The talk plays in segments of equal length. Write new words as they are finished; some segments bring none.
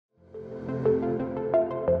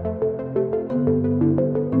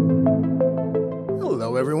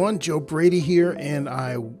Hello everyone, Joe Brady here, and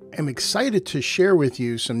I am excited to share with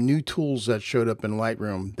you some new tools that showed up in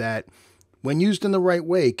Lightroom that, when used in the right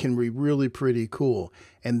way, can be really pretty cool.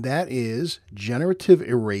 And that is generative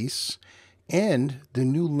erase and the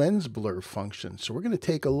new lens blur function. So we're going to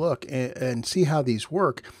take a look and see how these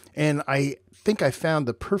work. And I think I found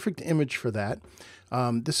the perfect image for that.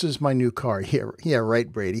 This is my new car. Yeah,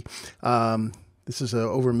 right, Brady. This is a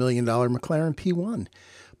over $1 million McClaren P1.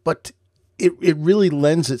 But it really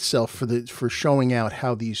lends itself for showing out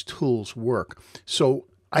how these tools work. So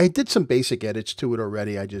I did some basic edits to it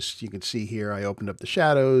already. You can see here, I opened up the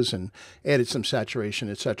shadows and added some saturation,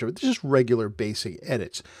 etc. Just regular basic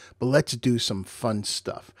edits. But let's do some fun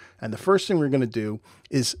stuff. And the first thing we're going to do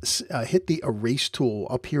is hit the erase tool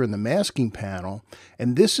up here in the masking panel.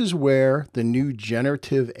 And this is where the new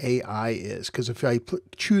generative AI is. Because if I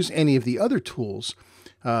choose any of the other tools,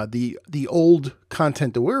 the old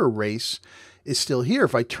content aware erase is still here.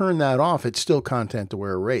 If I turn that off, it's still content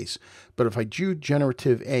aware erase. But if I do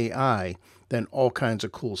generative AI, then all kinds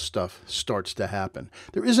of cool stuff starts to happen.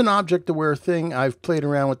 There is an object aware thing. I've played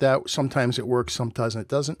around with that. Sometimes it works, sometimes it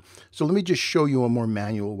doesn't. So let me just show you a more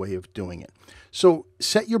manual way of doing it. So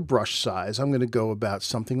set your brush size. I'm going to go about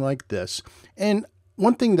something like this. And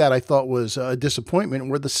one thing that I thought was a disappointment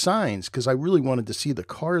were the signs, because I really wanted to see the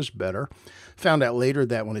cars better. Found out later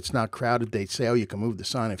that when it's not crowded, they say, oh, you can move the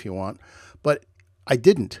sign if you want. But I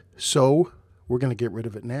didn't. So we're going to get rid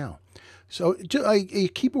of it now. So a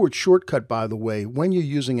keyboard shortcut, by the way, when you're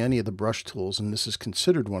using any of the brush tools, and this is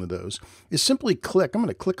considered one of those, is simply click. I'm going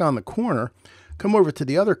to click on the corner, come over to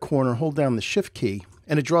the other corner, hold down the Shift key,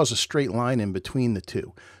 and it draws a straight line in between the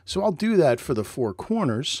two. So I'll do that for the four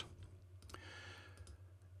corners.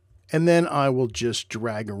 And then I will just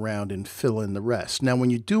drag around and fill in the rest. Now, when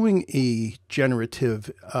you're doing a generative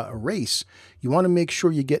erase, you want to make sure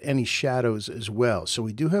you get any shadows as well. So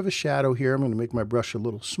we do have a shadow here. I'm going to make my brush a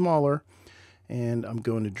little smaller, and I'm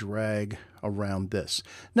going to drag around this.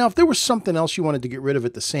 Now, if there was something else you wanted to get rid of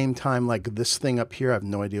at the same time, like this thing up here, I have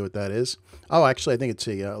no idea what that is. Oh, actually, I think it's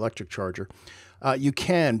a electric charger. You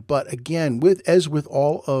can, but again, as with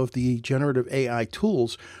all of the generative AI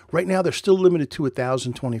tools, right now they're still limited to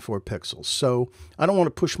 1024 pixels. So I don't want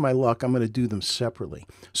to push my luck. I'm going to do them separately.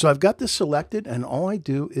 So I've got this selected, and all I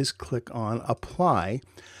do is click on Apply,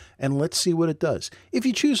 and let's see what it does. If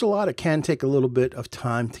you choose a lot, it can take a little bit of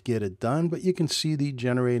time to get it done, but you can see the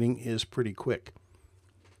generating is pretty quick.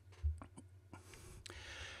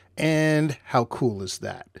 And how cool is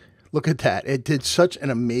that? Look at that. It did such an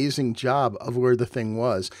amazing job of where the thing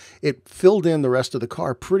was. It filled in the rest of the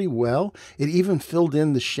car pretty well. It even filled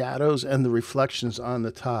in the shadows and the reflections on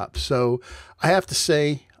the top. So I have to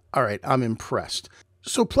say, all right, I'm impressed.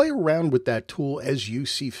 So play around with that tool as you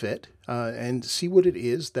see fit and see what it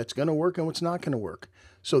is that's going to work and what's not going to work.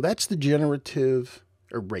 So that's the generative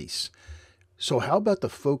erase. So how about the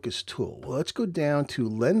focus tool? Well, let's go down to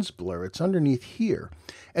lens blur. It's underneath here.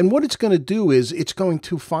 And what it's going to do is it's going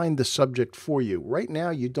to find the subject for you. Right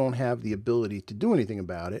now, you don't have the ability to do anything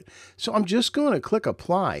about it. So I'm just going to click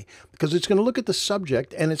apply, because it's going to look at the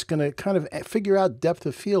subject and it's going to kind of figure out depth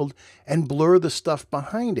of field and blur the stuff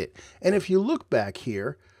behind it. And if you look back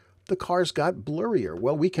here, the cars got blurrier.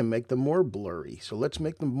 Well, we can make them more blurry. So let's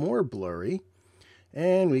make them more blurry.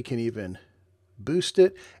 And we can even boost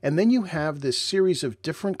it, and then you have this series of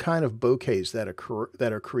different kind of bokehs that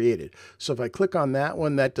are created. So if I click on that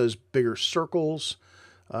one, that does bigger circles.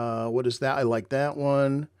 What is that? I like that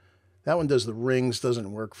one. That one does the rings,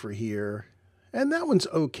 doesn't work for here. And that one's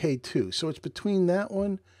okay too. So it's between that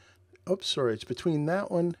one. Oops, sorry, it's between that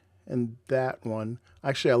one and that one.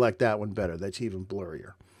 Actually, I like that one better. That's even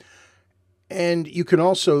blurrier. And you can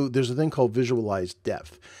also, there's a thing called visualize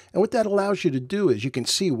depth. And what that allows you to do is you can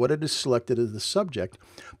see what it is selected as the subject,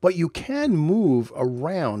 but you can move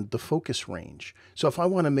around the focus range. So if I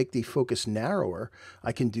want to make the focus narrower,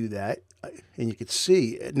 I can do that. And you can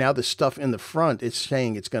see now the stuff in the front, it's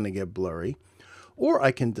saying it's going to get blurry. Or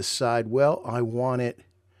I can decide, well, I want it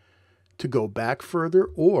to go back further,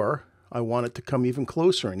 or I want it to come even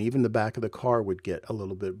closer, and even the back of the car would get a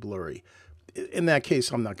little bit blurry. In that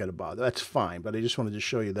case, I'm not going to bother. That's fine, but I just wanted to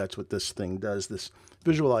show you that's what this thing does, this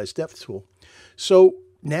visualize depth tool. So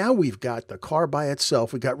now we've got the car by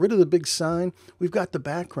itself. We got rid of the big sign. We've got the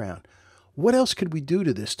background. What else could we do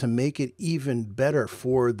to this to make it even better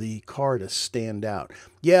for the car to stand out?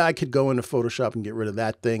 Yeah, I could go into Photoshop and get rid of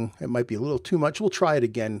that thing. It might be a little too much. We'll try it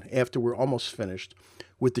again after we're almost finished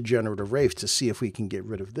with the generative erase to see if we can get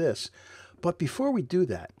rid of this. But before we do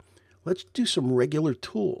that, let's do some regular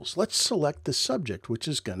tools. Let's select the subject, which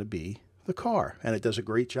is going to be the car, and it does a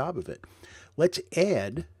great job of it. Let's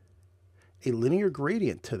add a linear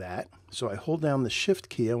gradient to that. So I hold down the shift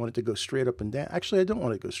key. I want it to go straight up and down. Actually, I don't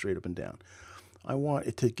want it to go straight up and down. I want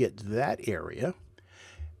it to get that area.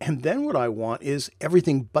 And then what I want is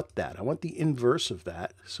everything but that. I want the inverse of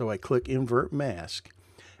that. So I click invert mask.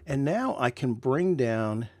 And now I can bring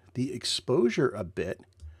down the exposure a bit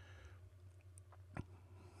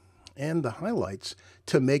and the highlights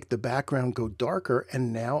to make the background go darker.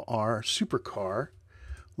 And now our supercar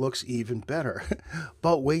looks even better.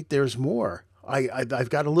 But wait, there's more. I've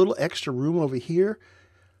got a little extra room over here.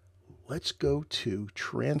 Let's go to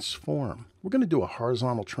transform. We're going to do a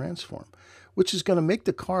horizontal transform, which is going to make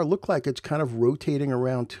the car look like it's kind of rotating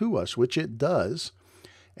around to us, which it does.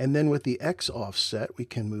 And then with the X offset, we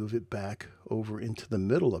can move it back over into the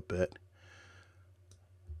middle a bit.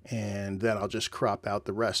 And then I'll just crop out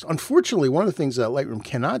the rest. Unfortunately, one of the things that Lightroom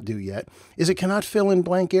cannot do yet is it cannot fill in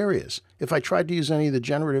blank areas. If I tried to use any of the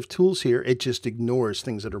generative tools here, it just ignores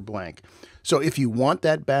things that are blank. So if you want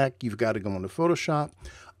that back, you've got to go into Photoshop.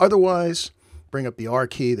 Otherwise, bring up the R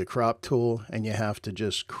key, the crop tool, and you have to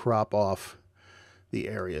just crop off the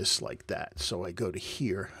areas like that. So I go to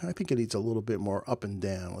here. I think it needs a little bit more up and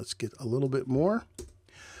down. Let's get a little bit more.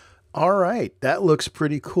 All right, that looks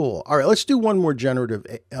pretty cool. All right, let's do one more generative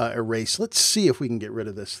erase. Let's see if we can get rid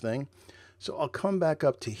of this thing. So I'll come back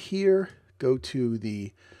up to here, go to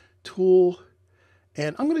the tool,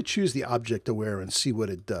 and I'm going to choose the object aware and see what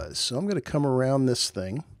it does. So I'm going to come around this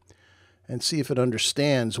thing and see if it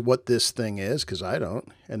understands what this thing is, because I don't,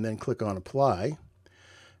 and then click on apply.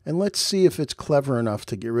 And let's see if it's clever enough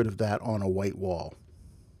to get rid of that on a white wall.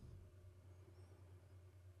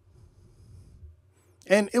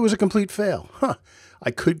 And it was a complete fail.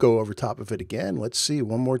 I could go over top of it again. Let's see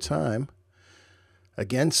one more time.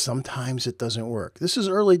 Again, sometimes it doesn't work. This is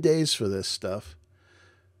early days for this stuff.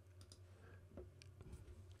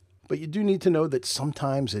 But you do need to know that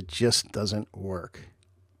sometimes it just doesn't work.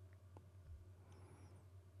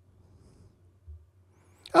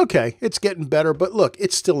 Okay, it's getting better, but look,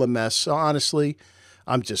 it's still a mess. So honestly,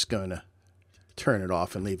 I'm just going to turn it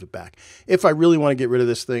off and leave it back. If I really want to get rid of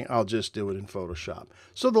this thing, I'll just do it in Photoshop.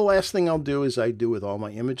 So the last thing I'll do, as I do with all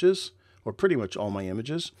my images, or pretty much all my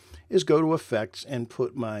images, is go to effects and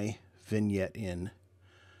put my vignette in.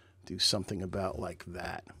 Do something about like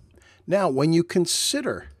that. Now, when you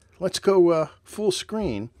consider, let's go full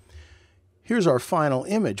screen. Here's our final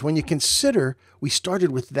image. When you consider, we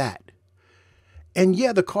started with that. And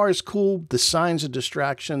yeah, the car is cool. The sign's a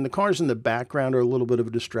distraction. The cars in the background are a little bit of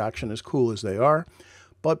a distraction, as cool as they are.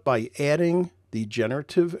 But by adding the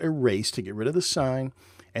generative erase to get rid of the sign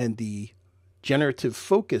and the generative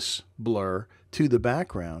focus blur to the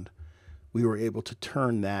background, we were able to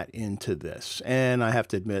turn that into this. And I have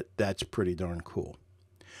to admit, that's pretty darn cool.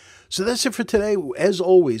 So that's it for today. As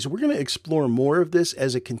always, we're going to explore more of this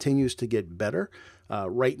as it continues to get better.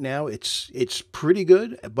 Right now, it's pretty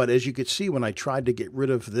good, but as you could see, when I tried to get rid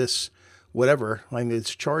of this, whatever, like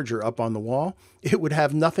this charger up on the wall, it would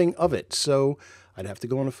have nothing of it. So I'd have to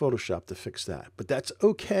go into Photoshop to fix that. But that's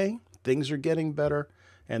okay. Things are getting better,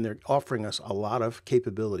 and they're offering us a lot of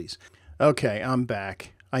capabilities. Okay, I'm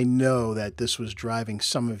back. I know that this was driving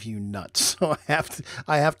some of you nuts, so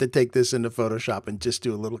I have to take this into Photoshop and just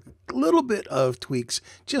do a little bit of tweaks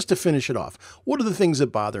just to finish it off. What are the things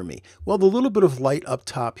that bother me? Well, the little bit of light up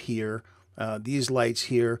top here, these lights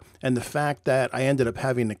here, and the fact that I ended up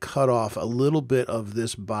having to cut off a little bit of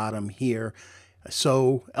this bottom here.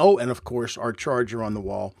 So, oh, and of course, our charger on the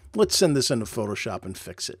wall. Let's send this into Photoshop and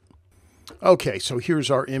fix it. Okay, so here's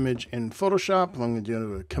our image in Photoshop. I'm going to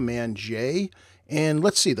do a Command J. And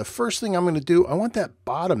let's see, the first thing I'm going to do, I want that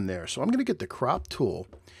bottom there. So I'm going to get the crop tool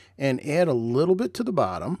and add a little bit to the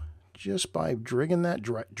bottom just by dragging that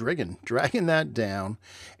down.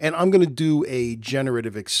 And I'm going to do a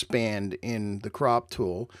generative expand in the crop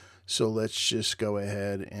tool. So let's just go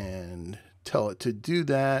ahead and tell it to do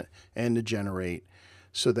that and to generate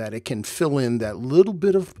so that it can fill in that little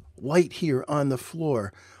bit of white here on the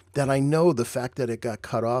floor that I know the fact that it got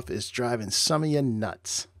cut off is driving some of you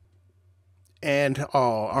nuts. And,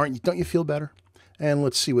 oh, don't you feel better? And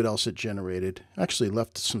let's see what else it generated. Actually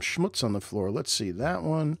left some schmutz on the floor. Let's see, that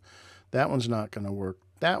one. That one's not going to work.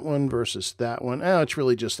 That one versus that one. Oh, it's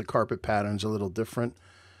really just the carpet pattern's a little different.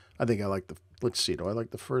 I think I like the, let's see, do I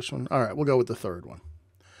like the first one? All right, we'll go with the third one.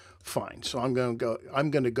 Fine, so I'm going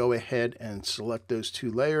to go ahead and select those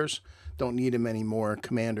two layers. Don't need them anymore.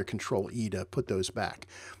 Command or Control E to put those back.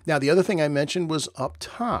 Now, the other thing I mentioned was up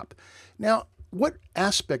top. Now, what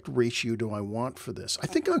aspect ratio do I want for this? I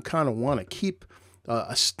think I kind of want to keep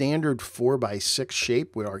a standard 4:6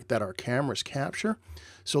 shape that our cameras capture.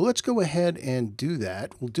 So let's go ahead and do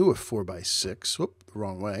that. We'll do a 4:6. Whoop, the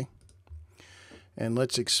wrong way. And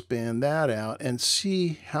let's expand that out and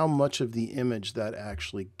see how much of the image that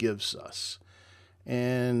actually gives us.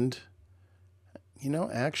 And, you know,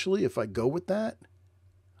 actually, if I go with that,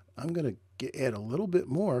 I'm going to add a little bit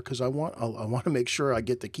more because I want to make sure I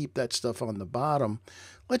get to keep that stuff on the bottom.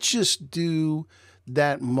 Let's just do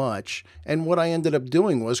that much. And what I ended up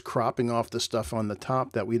doing was cropping off the stuff on the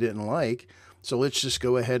top that we didn't like. So let's just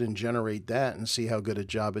go ahead and generate that and see how good a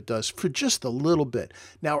job it does for just a little bit.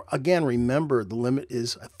 Now, again, remember the limit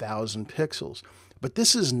is 1,000 pixels, but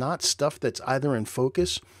this is not stuff that's either in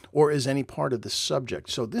focus or is any part of the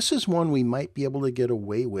subject. So this is one we might be able to get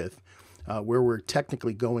away with where we're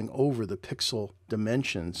technically going over the pixel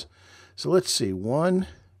dimensions. So let's see, what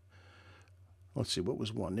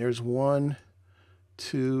was one? There's 1,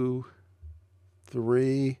 2,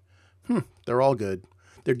 3. They're all good.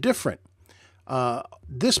 They're different.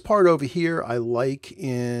 This part over here I like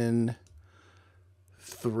in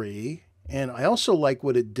 3, and I also like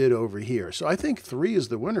what it did over here. So I think 3 is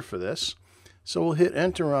the winner for this. So we'll hit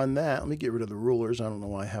enter on that. Let me get rid of the rulers. I don't know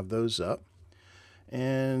why I have those up.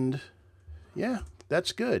 And yeah,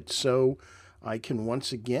 that's good. So I can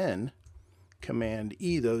once again Command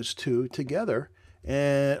E those two together.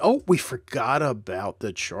 And oh, we forgot about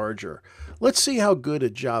the charger. Let's see how good a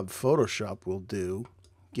job Photoshop will do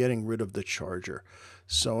getting rid of the charger.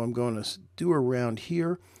 So I'm going to do around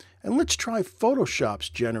here, and let's try Photoshop's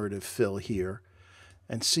generative fill here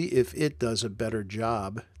and see if it does a better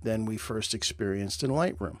job than we first experienced in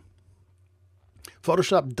Lightroom.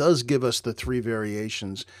 Photoshop does give us the 3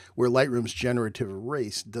 variations where Lightroom's generative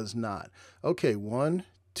erase does not. Okay, 1,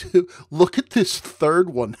 2, look at this third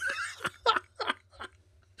one.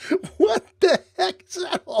 What the heck is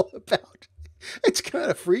that all about? It's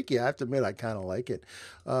kind of freaky. I have to admit, I kind of like it.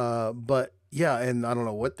 But yeah, and I don't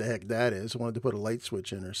know what the heck that is. I wanted to put a light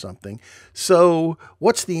switch in or something. So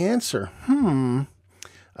what's the answer?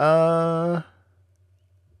 I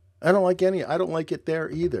don't like any. I don't like it there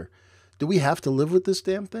either. Do we have to live with this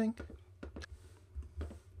damn thing?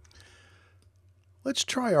 Let's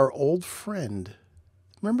try our old friend.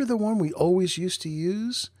 Remember the one we always used to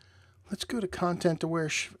use? Let's go to Content Aware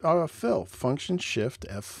Fill. Function Shift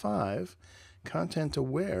F5. Content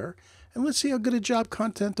Aware. And let's see how good a job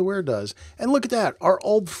Content Aware does. And look at that. Our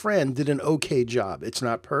old friend did an okay job. It's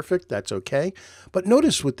not perfect. That's okay. But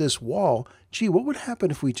notice with this wall, gee, what would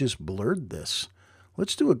happen if we just blurred this?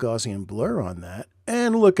 Let's do a Gaussian blur on that.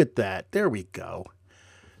 And look at that. There we go.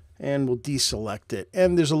 And we'll deselect it.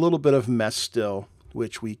 And there's a little bit of mess still,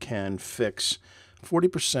 which we can fix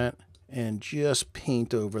 40% and just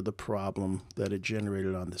paint over the problem that it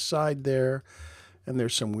generated on the side there. And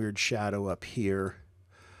there's some weird shadow up here.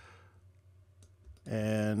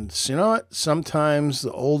 And so you know what? Sometimes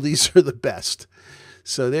the oldies are the best.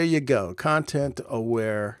 So there you go. Content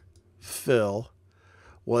Aware Fill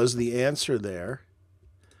was the answer there.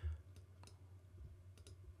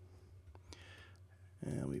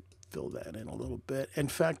 And we fill that in a little bit. In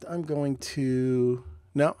fact, I'm going to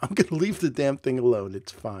leave the damn thing alone.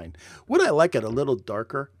 It's fine. Would I like it a little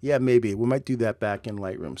darker? Yeah, maybe. We might do that back in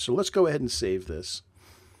Lightroom. So let's go ahead and save this.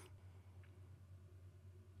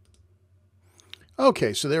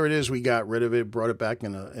 Okay, so there it is. We got rid of it, brought it back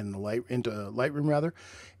into Lightroom rather.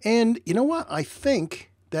 And you know what? I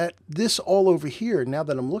think that this all over here, now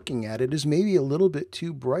that I'm looking at it, is maybe a little bit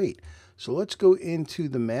too bright. So let's go into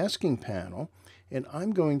the masking panel, and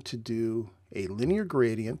I'm going to do a linear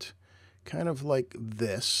gradient, kind of like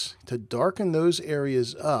this, to darken those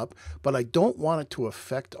areas up, but I don't want it to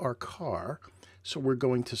affect our car. So we're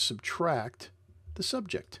going to subtract the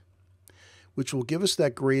subject, which will give us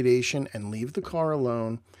that gradation and leave the car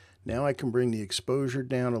alone. Now I can bring the exposure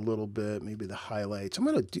down a little bit, maybe the highlights. I'm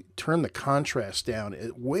going to turn the contrast down,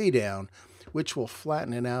 way down, which will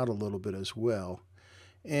flatten it out a little bit as well.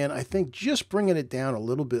 And I think just bringing it down a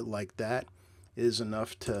little bit like that is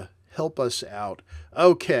enough to help us out.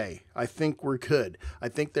 Okay, I think we're good. I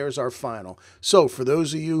think there's our final. So for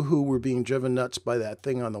those of you who were being driven nuts by that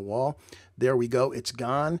thing on the wall, there we go. It's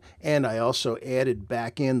gone. And I also added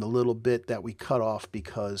back in the little bit that we cut off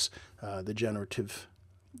because the generative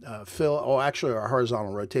fill, actually our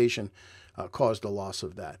horizontal rotation caused the loss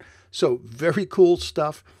of that. So very cool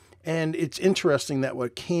stuff. And it's interesting that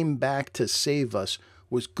what came back to save us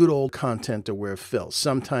was good old Content Aware Fill.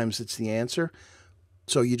 Sometimes it's the answer.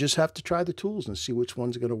 So you just have to try the tools and see which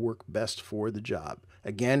one's going to work best for the job.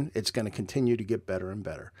 Again, it's going to continue to get better and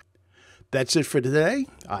better. That's it for today.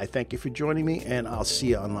 I thank you for joining me, and I'll see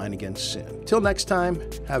you online again soon. Till next time,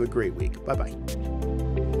 have a great week. Bye-bye.